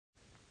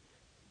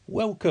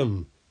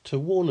Welcome to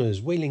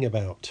Warner's Wheeling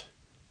About.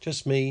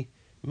 Just me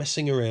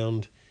messing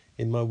around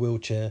in my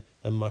wheelchair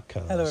and my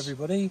cars. Hello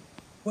everybody,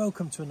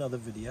 welcome to another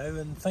video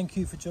and thank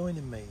you for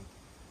joining me.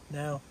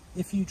 Now,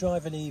 if you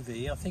drive an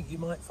EV, I think you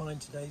might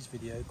find today's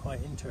video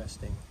quite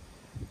interesting.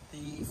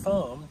 The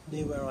farm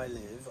near where I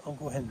live,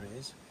 Uncle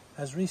Henry's,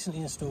 has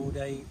recently installed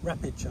a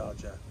rapid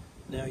charger.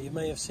 Now, you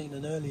may have seen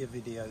an earlier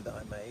video that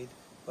I made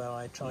where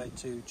I tried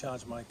to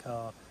charge my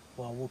car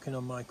while walking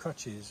on my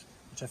crutches,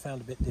 which I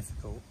found a bit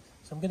difficult.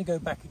 So I'm going to go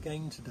back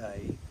again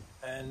today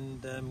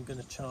and I'm going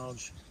to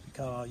charge the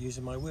car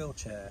using my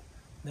wheelchair.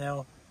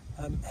 Now,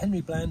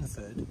 Henry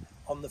Blandford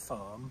on the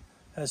farm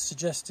has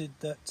suggested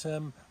that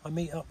I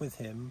meet up with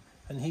him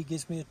and he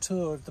gives me a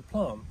tour of the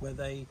plant where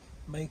they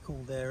make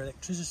all their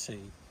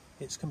electricity.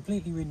 It's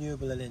completely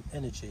renewable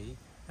energy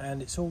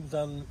and it's all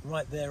done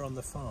right there on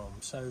the farm.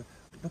 So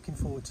looking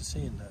forward to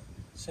seeing that.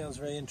 Sounds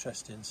very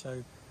interesting,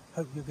 so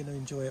hope you're going to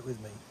enjoy it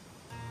with me.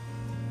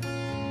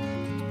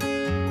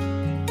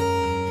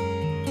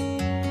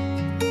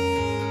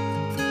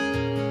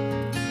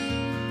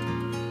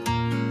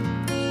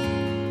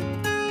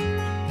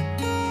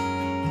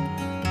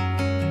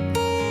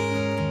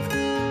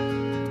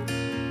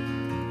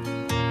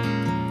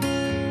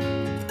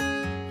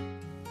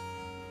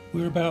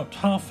 We're about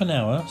half an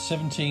hour,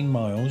 17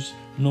 miles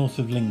north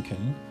of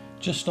Lincoln,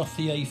 just off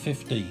the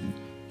A15,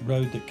 the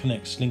road that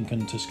connects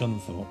Lincoln to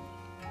Scunthorpe.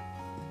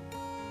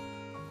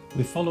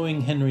 We're following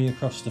Henry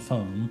across the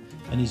farm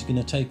and he's going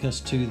to take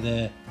us to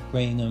their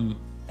Graham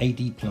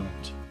AD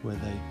plant where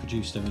they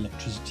produce their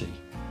electricity.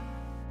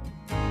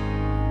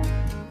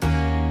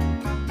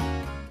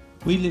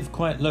 We live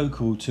quite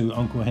local to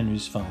Uncle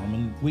Henry's farm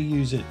and we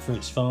use it for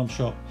its farm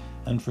shop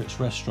and for its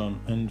restaurant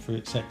and for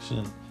its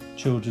excellent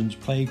children's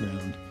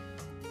playground.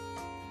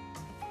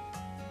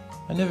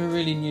 I never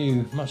really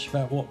knew much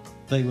about what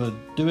they were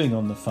doing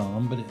on the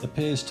farm, but it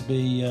appears to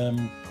be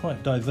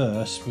quite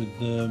diverse, with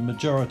the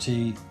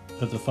majority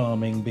of the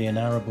farming being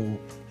arable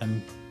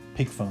and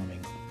pig farming.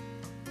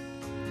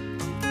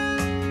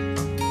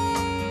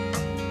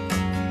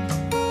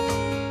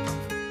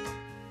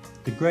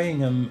 The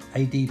Graham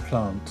AD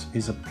plant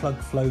is a plug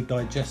flow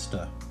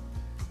digester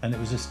and it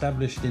was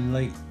established in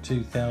late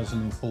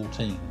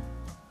 2014.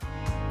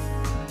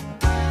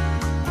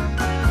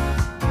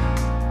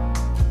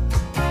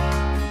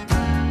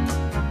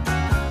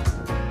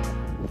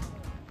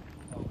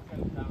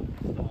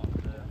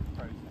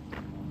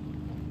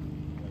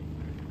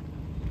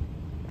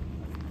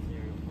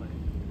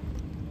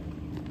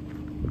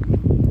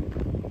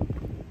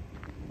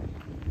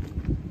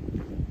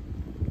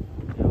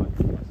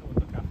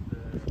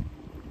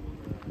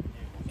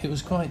 It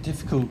was quite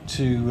difficult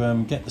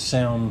to get the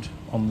sound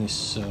on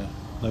this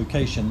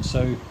location,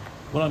 so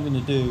what I'm going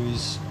to do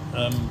is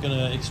I'm going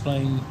to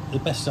explain the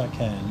best I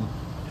can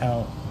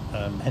how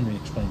Henry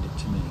explained it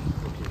to me.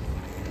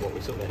 What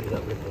we sort of ended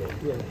up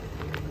with here.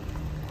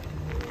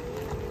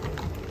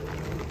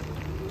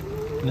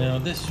 Yeah. Now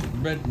this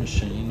red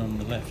machine on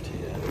the left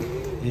here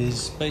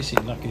is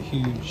basically like a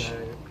huge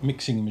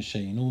mixing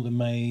machine. All the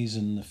maize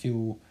and the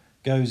fuel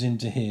goes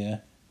into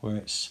here where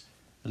it's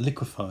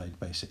liquefied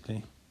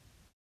basically.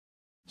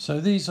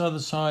 So these are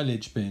the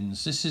silage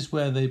bins. This is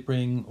where they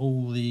bring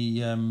all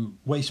the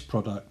waste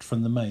product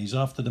from the maize.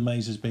 After the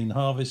maize has been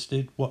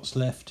harvested, what's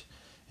left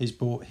is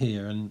brought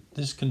here, and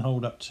this can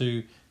hold up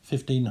to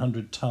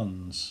 1,500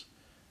 tonnes.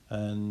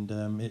 And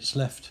it's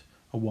left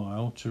a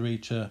while to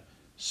reach a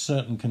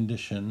certain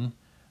condition,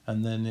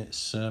 and then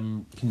it's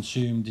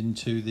consumed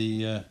into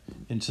the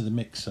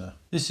mixer.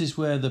 This is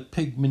where the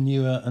pig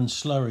manure and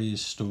slurry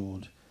is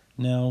stored.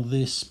 Now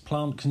this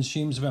plant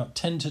consumes about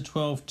 10 to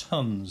 12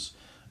 tonnes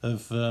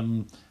of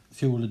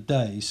fuel a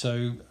day,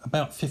 so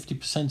about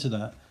 50% of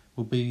that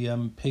will be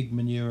pig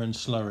manure and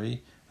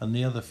slurry, and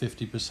the other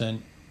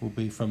 50% will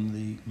be from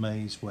the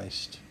maize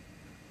waste.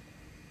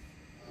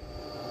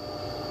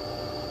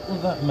 All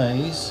that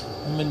maize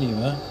and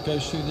manure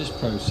goes through this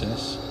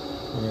process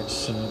where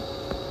it's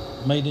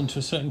made into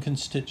a certain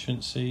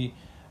constituency,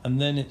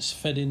 and then it's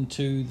fed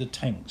into the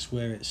tanks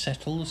where it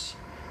settles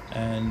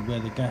and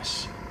where the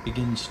gas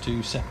begins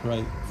to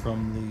separate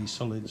from the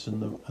solids and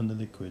the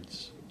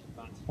liquids.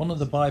 One of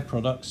the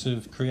byproducts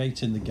of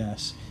creating the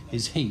gas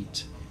is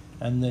heat,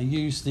 and they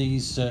use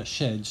these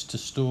sheds to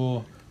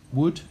store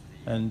wood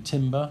and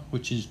timber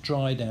which is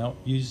dried out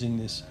using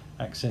this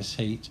excess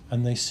heat,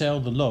 and they sell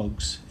the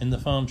logs in the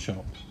farm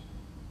shop.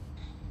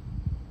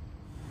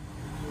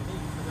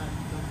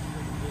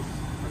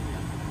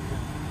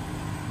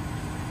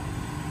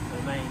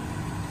 The main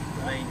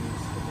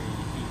use for the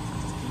heat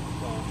is to keep the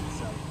plant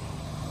itself.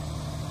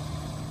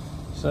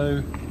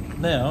 So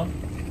now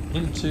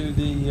into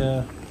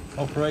the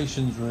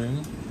operations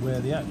room where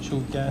the actual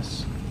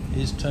gas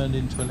is turned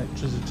into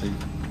electricity.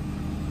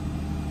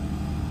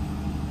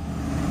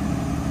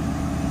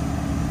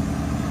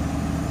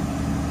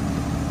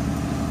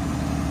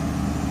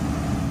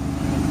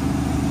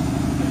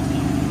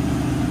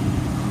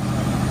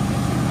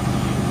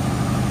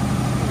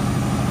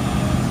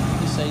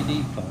 This AD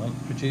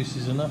plant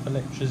produces enough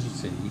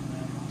electricity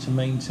to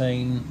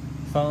maintain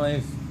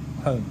 5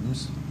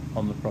 homes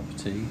on the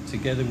property,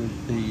 together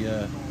with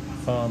the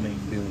farming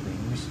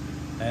buildings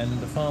and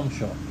the farm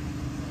shop,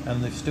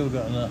 and they've still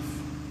got enough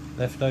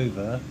left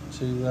over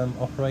to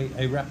operate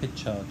a rapid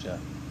charger.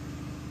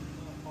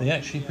 They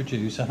actually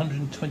produce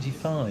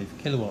 125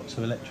 kilowatts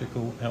of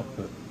electrical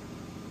output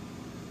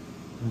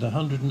and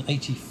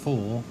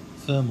 184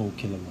 thermal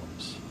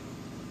kilowatts.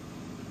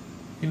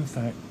 In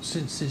fact,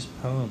 since this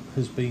plant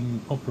has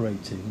been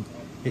operating,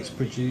 it's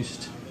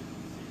produced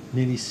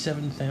nearly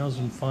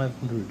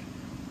 7,500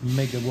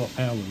 megawatt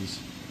hours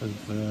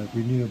of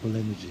renewable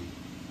energy.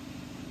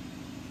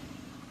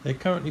 They're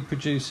currently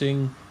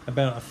producing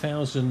about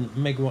 1,000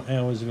 megawatt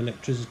hours of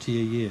electricity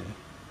a year.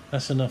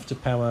 That's enough to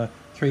power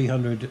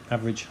 300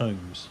 average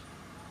homes.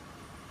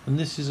 And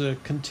this is a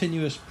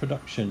continuous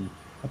production,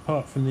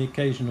 apart from the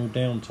occasional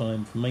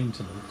downtime for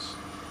maintenance,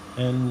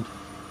 and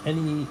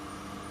any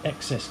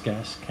excess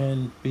gas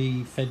can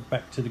be fed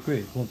back to the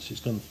grid once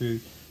it's gone through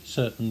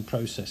certain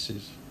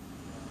processes.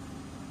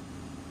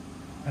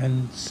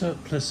 And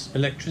surplus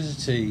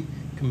electricity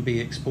can be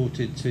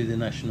exported to the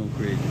national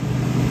grid.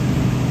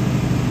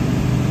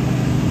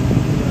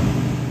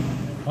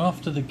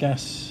 After the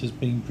gas has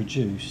been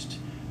produced,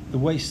 the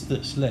waste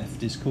that's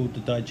left is called the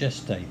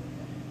digestate,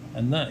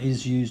 and that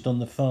is used on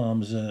the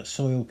farm as a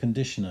soil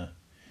conditioner.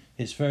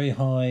 It's very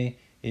high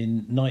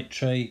in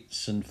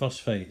nitrates and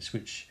phosphates,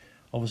 which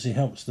obviously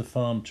helps the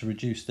farm to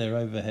reduce their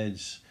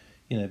overheads,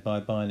 by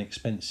buying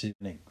expensive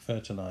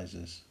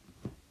fertilizers.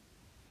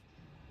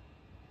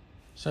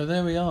 So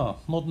there we are,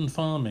 modern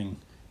farming,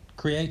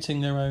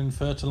 creating their own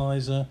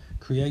fertilizer,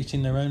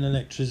 creating their own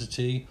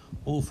electricity,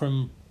 all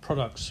from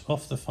products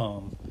off the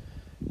farm.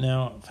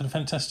 Now, I've had a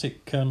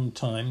fantastic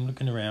time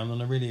looking around,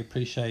 and I really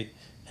appreciate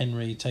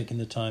Henry taking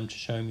the time to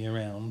show me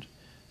around.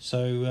 So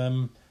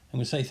I'm going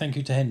to say thank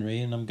you to Henry,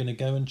 and I'm going to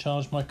go and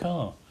charge my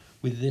car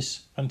with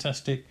this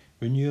fantastic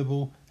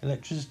renewable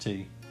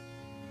electricity.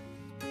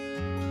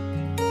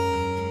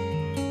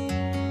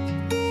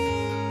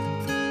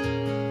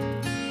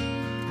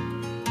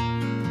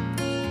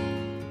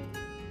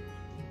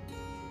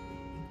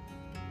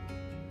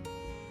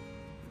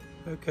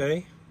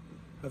 Okay,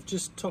 I've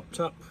just topped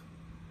up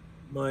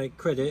my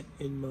credit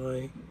in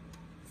my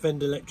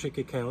Fend Electric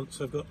account,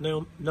 so I've got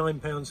now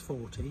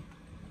 £9.40,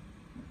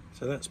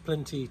 so that's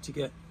plenty to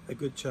get a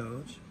good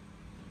charge.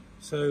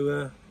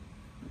 So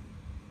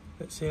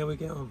let's see how we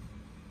get on.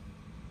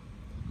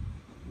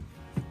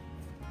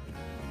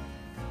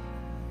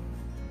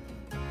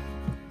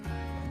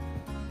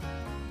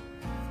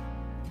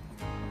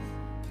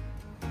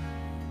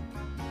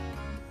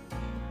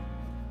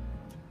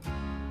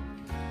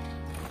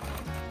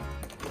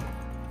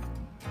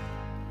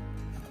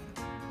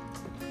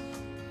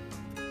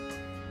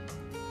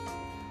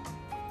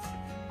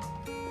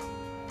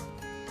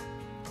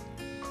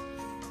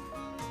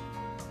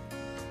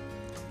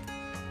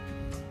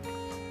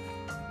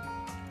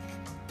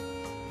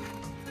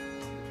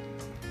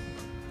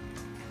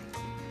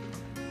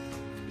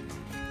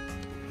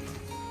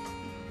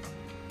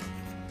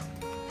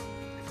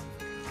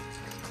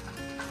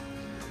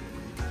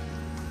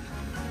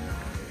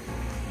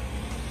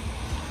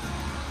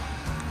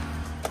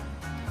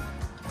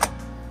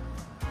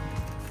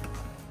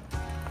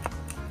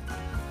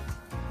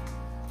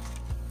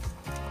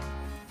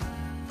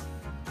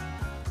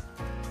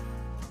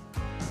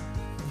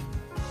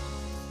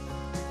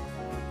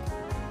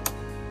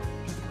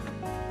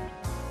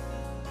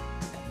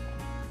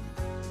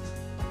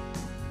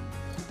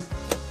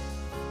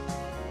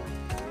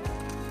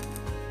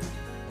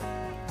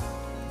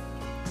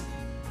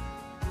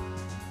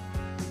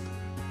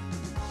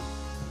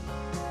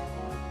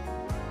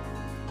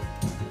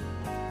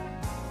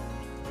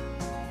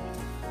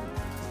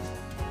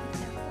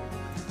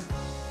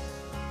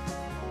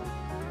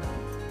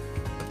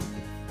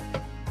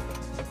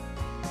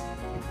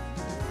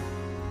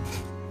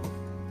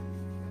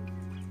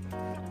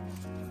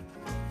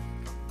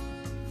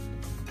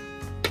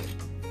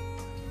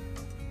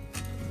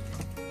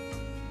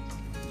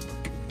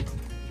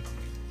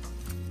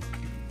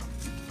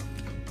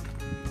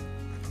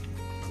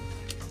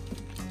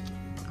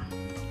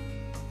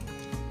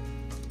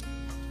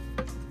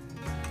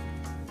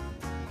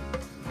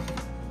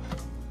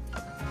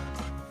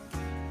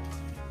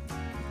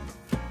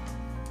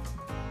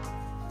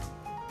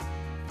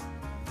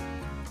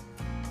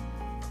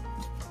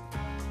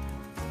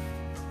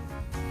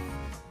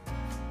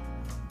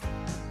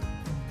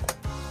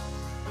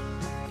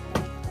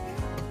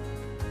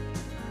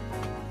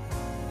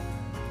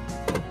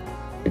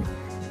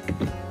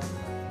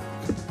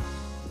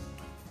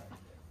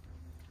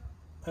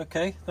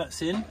 Okay,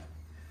 that's in.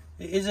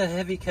 It is a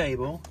heavy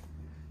cable.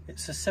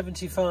 It's a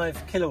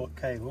 75 kilowatt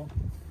cable,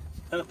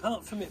 and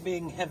apart from it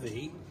being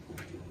heavy,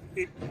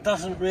 it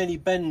doesn't really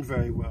bend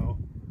very well.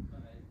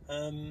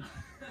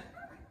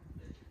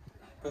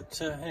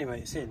 But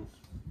anyway, it's in.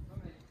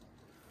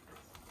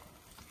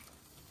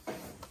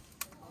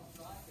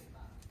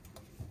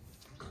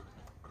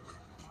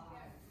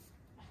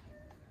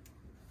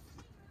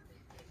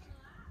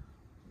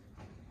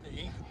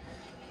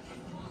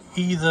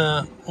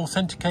 either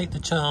authenticate the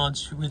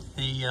charge with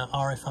the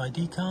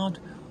RFID card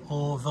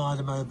or via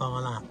the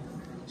mobile app.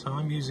 So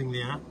I'm using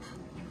the app.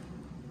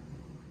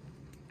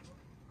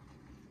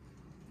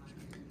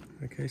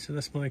 Okay, so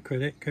that's my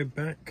credit. Go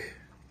back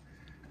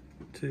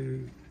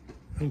to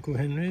Uncle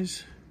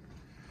Henry's,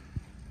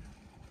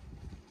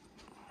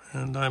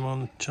 and I'm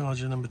on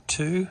charger number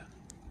 2.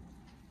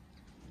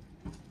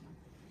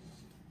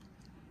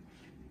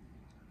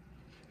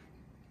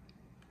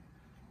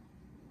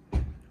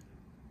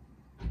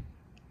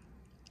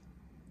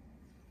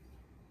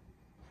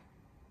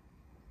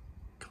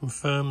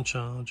 Confirm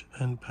charge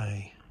and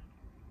pay.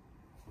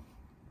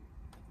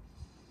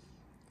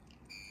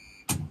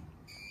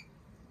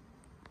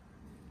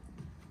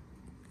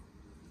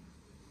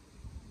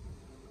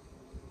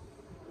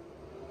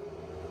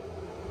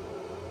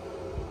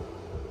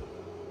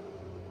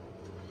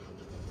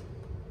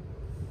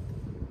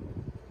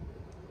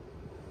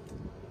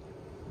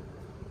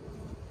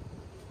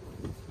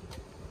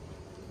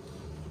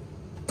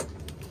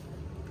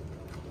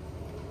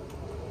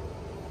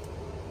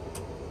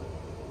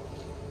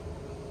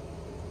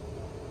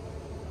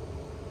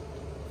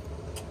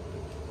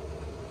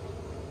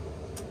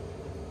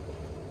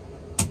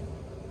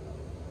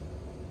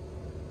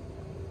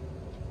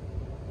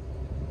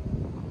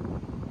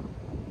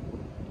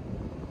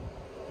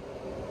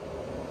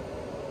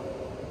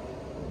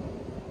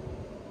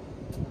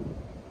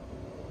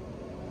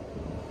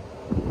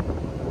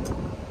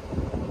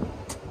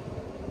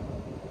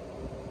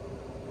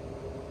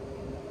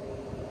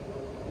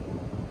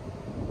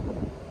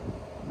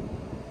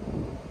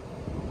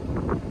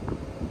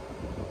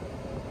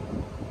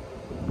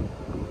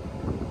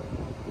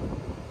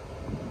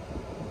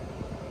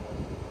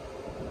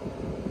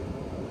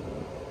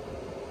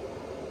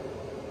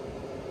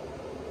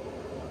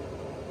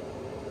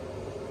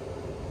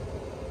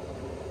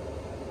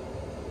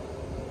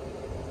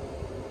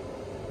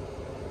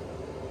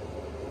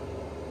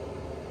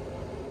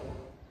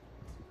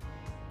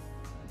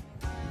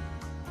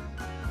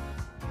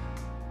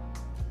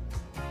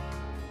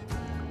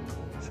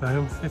 So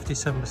I'm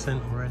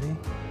 57% already.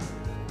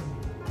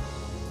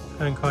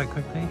 Going quite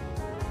quickly.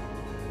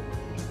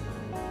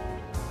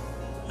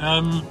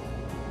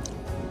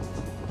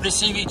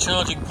 This EV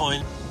charging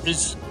point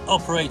is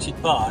operated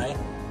by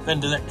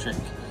Vend Electric.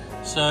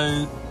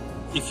 So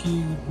if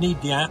you need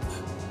the app,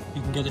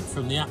 you can get it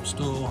from the App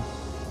Store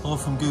or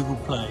from Google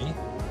Play.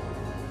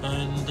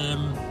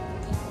 And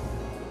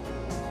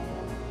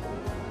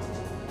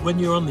when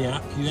you're on the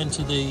app, you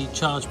enter the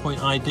charge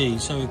point ID.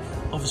 So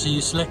obviously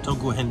you select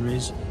Uncle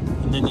Henry's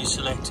and then you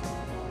select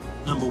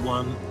number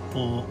 1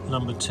 or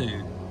number 2.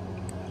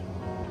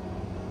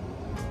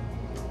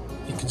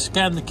 You can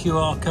scan the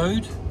QR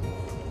code,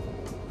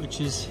 which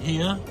is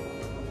here.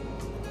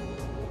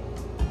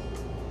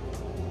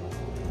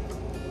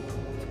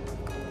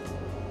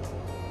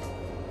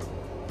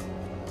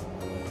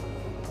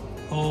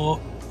 Or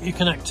you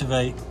can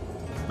activate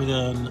with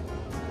an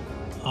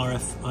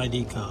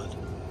RFID card.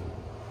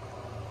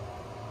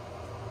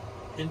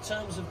 In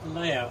terms of the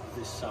layout of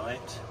this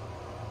site,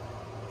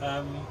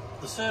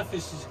 the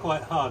surface is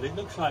quite hard. It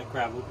looks like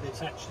gravel, but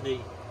it's actually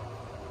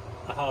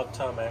a hard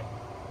tarmac.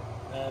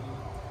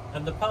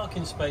 And the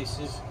parking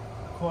spaces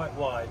are quite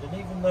wide, and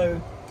even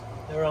though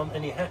there aren't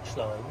any hatch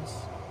lines,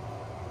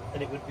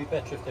 and it would be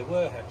better if there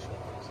were hatch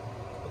lines,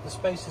 but the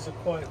spaces are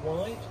quite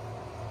wide.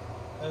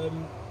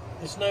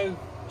 There's no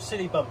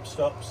silly bump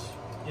stops.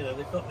 You know,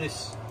 they've got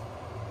this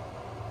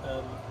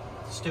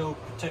steel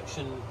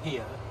protection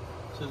here,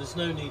 so there's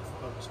no need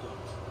for bump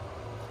stops.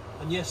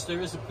 And yes,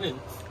 there is a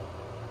plinth,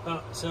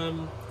 but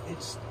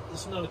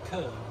it's not a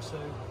curb, so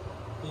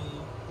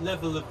the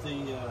level of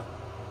the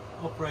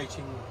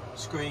operating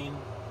screen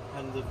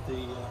and of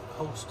the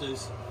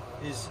holsters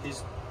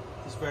is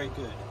very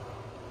good.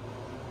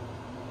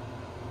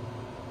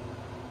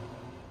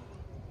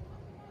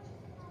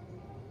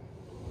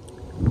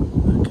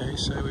 Okay,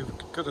 so we've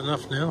got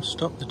enough now.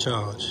 Stop the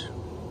charge.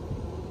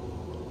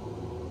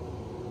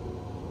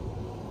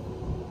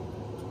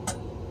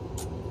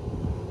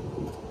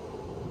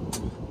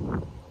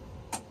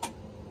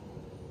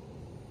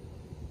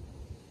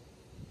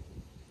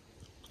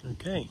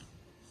 Okay.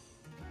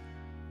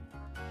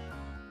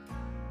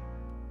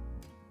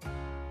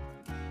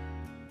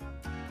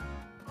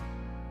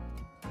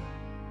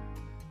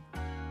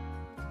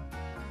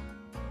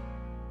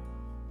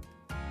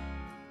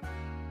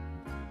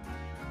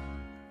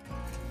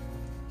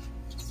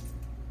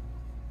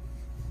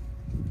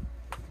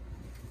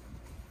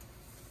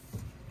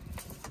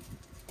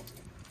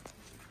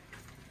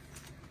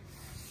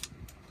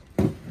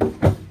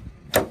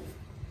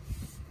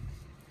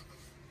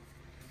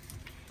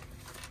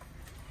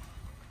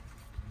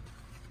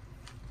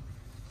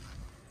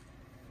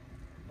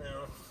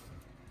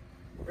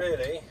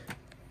 Really,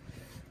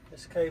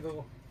 this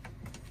cable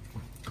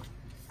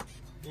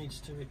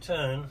needs to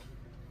return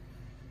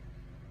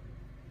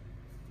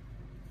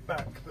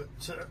back, but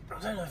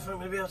I don't know if I'm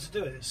going to be able to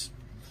do it. It's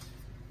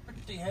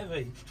pretty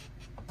heavy.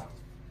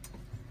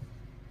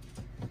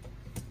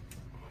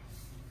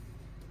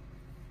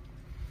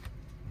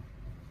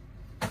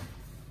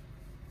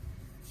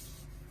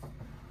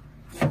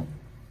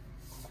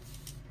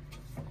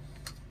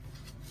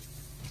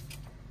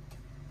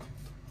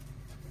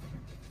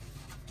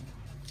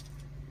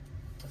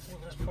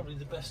 that's probably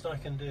the best I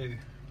can do.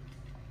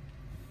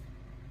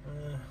 Let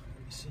me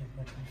see if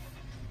I can.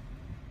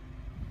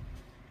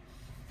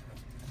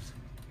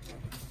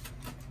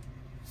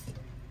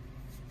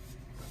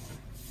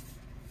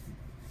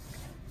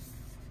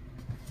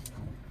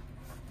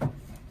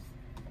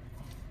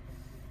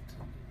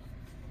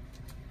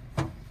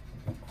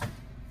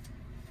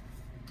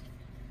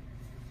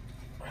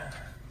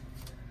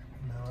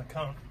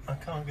 I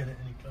can't get it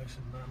any closer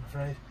than that, I'm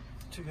afraid.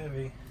 Too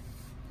heavy.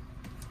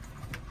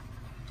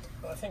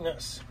 But I think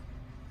it's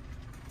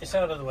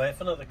out of the way.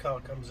 If another car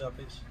comes up,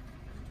 I'll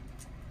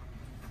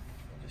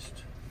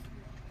just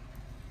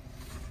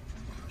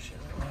push it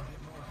that way a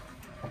bit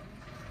more.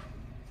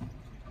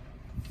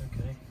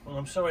 Okay. Well,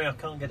 I'm sorry I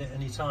can't get it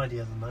any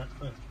tidier than that,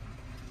 but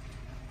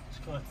it's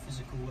quite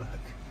physical work.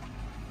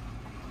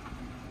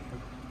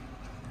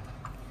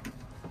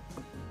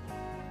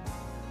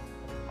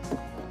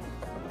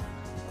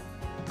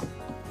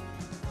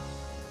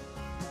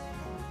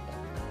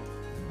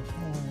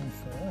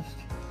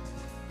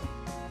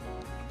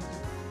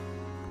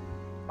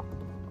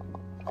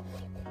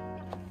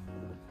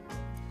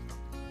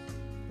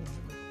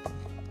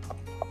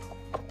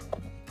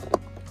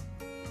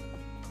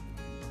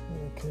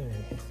 Okay,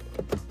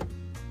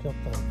 got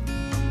that.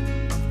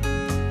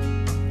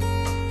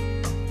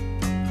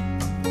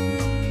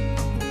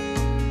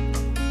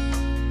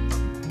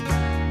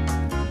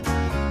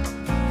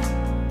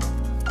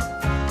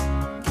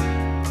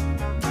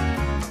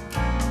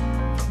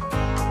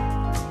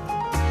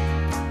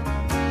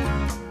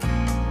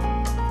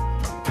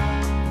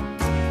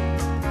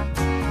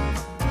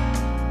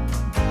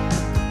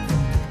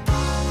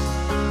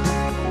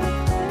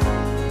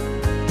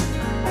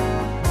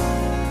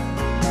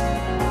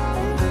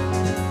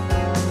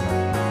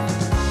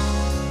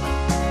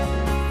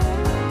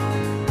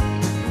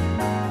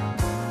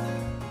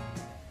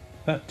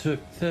 That took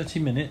 30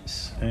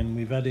 minutes and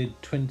we've added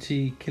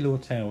 20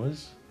 kilowatt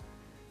hours.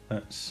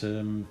 That's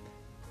 63%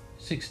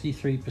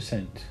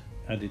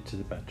 added to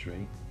the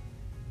battery.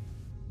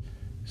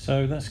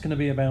 So that's going to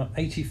be about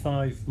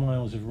 85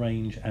 miles of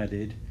range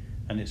added,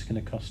 and it's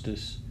going to cost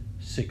us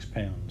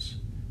 £6.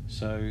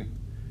 So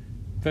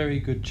very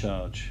good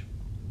charge.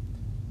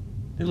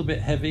 A little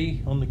bit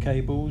heavy on the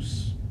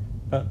cables,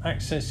 but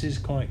access is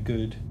quite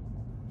good.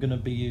 I'm going to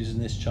be using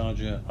this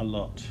charger a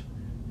lot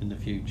in the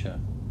future.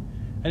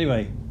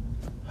 Anyway,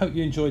 hope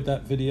you enjoyed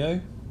that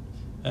video,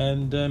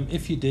 and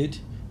if you did,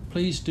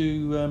 please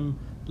do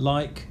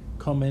like,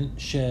 comment,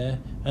 share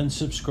and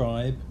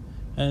subscribe,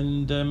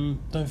 and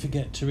don't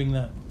forget to ring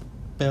that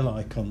bell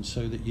icon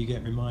so that you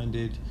get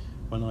reminded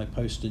when I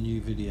post a new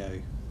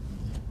video.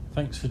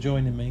 Thanks for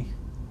joining me.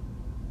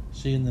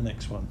 See you in the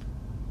next one.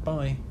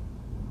 Bye.